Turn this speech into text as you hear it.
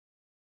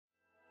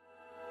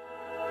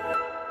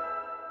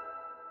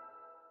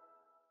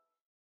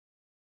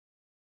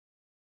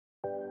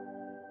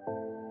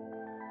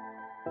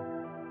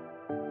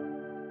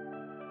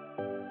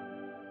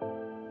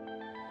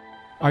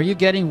Are you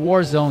getting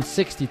Warzone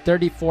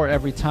 6034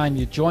 every time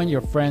you join your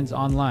friends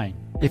online?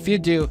 If you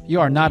do, you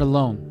are not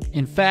alone.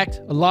 In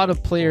fact, a lot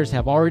of players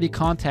have already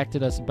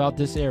contacted us about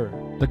this error.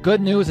 The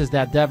good news is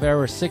that dev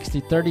error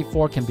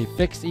 6034 can be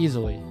fixed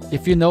easily,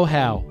 if you know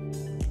how.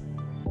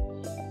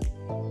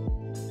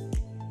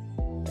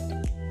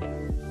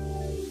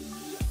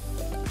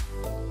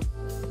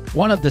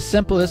 One of the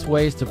simplest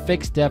ways to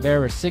fix dev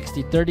error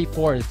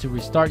 6034 is to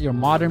restart your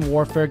Modern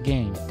Warfare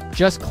game.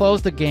 Just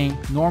close the game,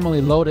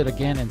 normally load it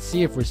again, and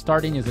see if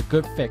restarting is a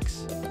good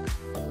fix.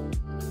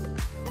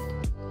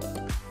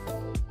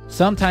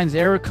 Sometimes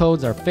error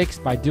codes are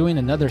fixed by doing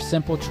another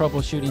simple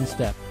troubleshooting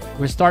step,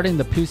 restarting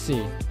the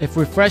PC. If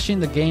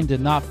refreshing the game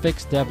did not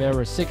fix dev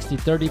error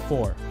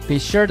 6034, be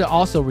sure to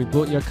also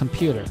reboot your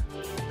computer.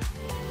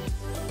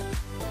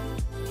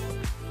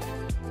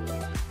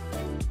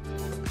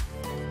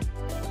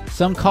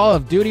 Some Call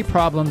of Duty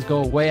problems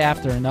go away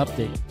after an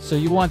update, so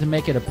you want to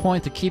make it a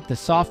point to keep the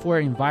software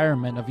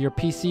environment of your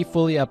PC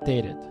fully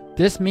updated.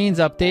 This means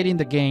updating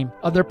the game,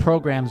 other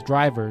programs,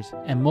 drivers,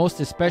 and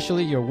most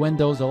especially your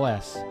Windows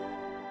OS.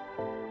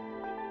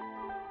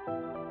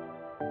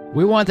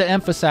 We want to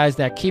emphasize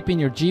that keeping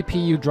your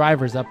GPU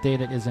drivers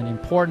updated is an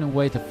important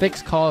way to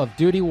fix Call of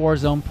Duty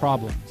Warzone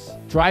problems.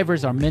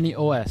 Drivers are mini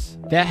OS.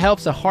 That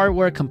helps a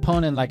hardware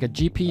component like a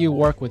GPU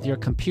work with your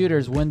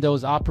computer's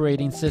Windows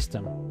operating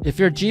system. If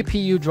your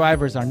GPU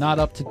drivers are not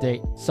up to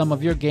date, some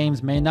of your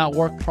games may not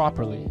work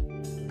properly.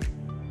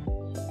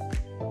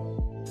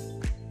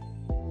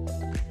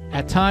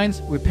 At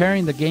times,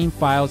 repairing the game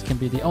files can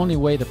be the only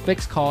way to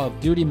fix Call of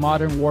Duty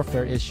Modern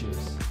Warfare issues.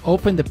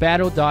 Open the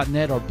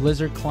Battle.net or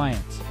Blizzard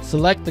clients.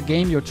 Select the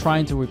game you're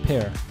trying to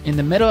repair. In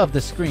the middle of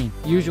the screen,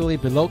 usually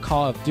below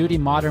Call of Duty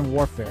Modern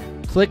Warfare,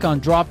 click on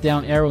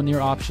drop-down arrow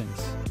near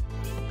Options.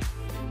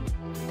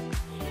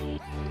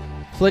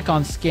 Click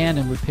on Scan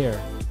and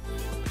Repair.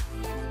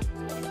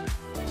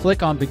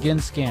 Click on Begin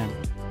Scan.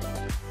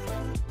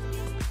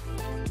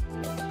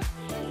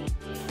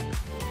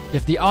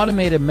 If the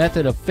automated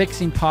method of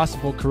fixing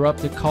possible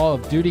corrupted Call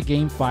of Duty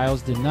game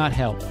files did not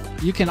help,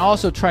 you can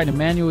also try to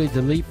manually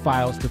delete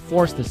files to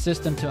force the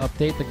system to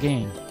update the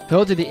game.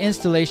 Go to the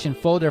installation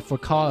folder for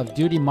Call of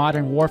Duty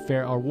Modern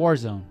Warfare or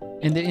Warzone.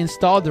 In the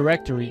install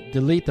directory,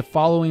 delete the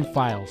following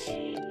files.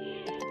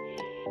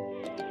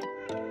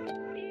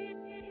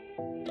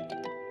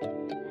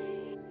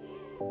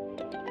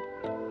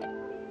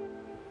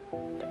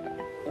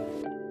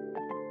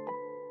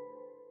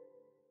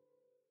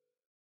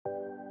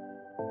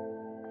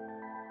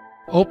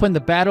 Open the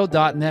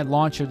Battle.net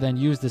launcher, then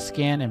use the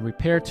Scan and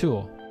Repair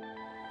tool.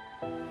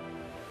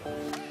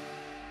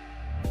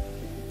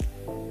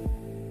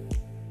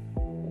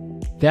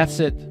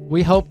 That's it.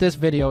 We hope this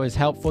video is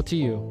helpful to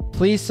you.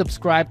 Please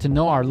subscribe to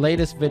know our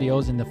latest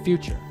videos in the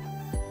future.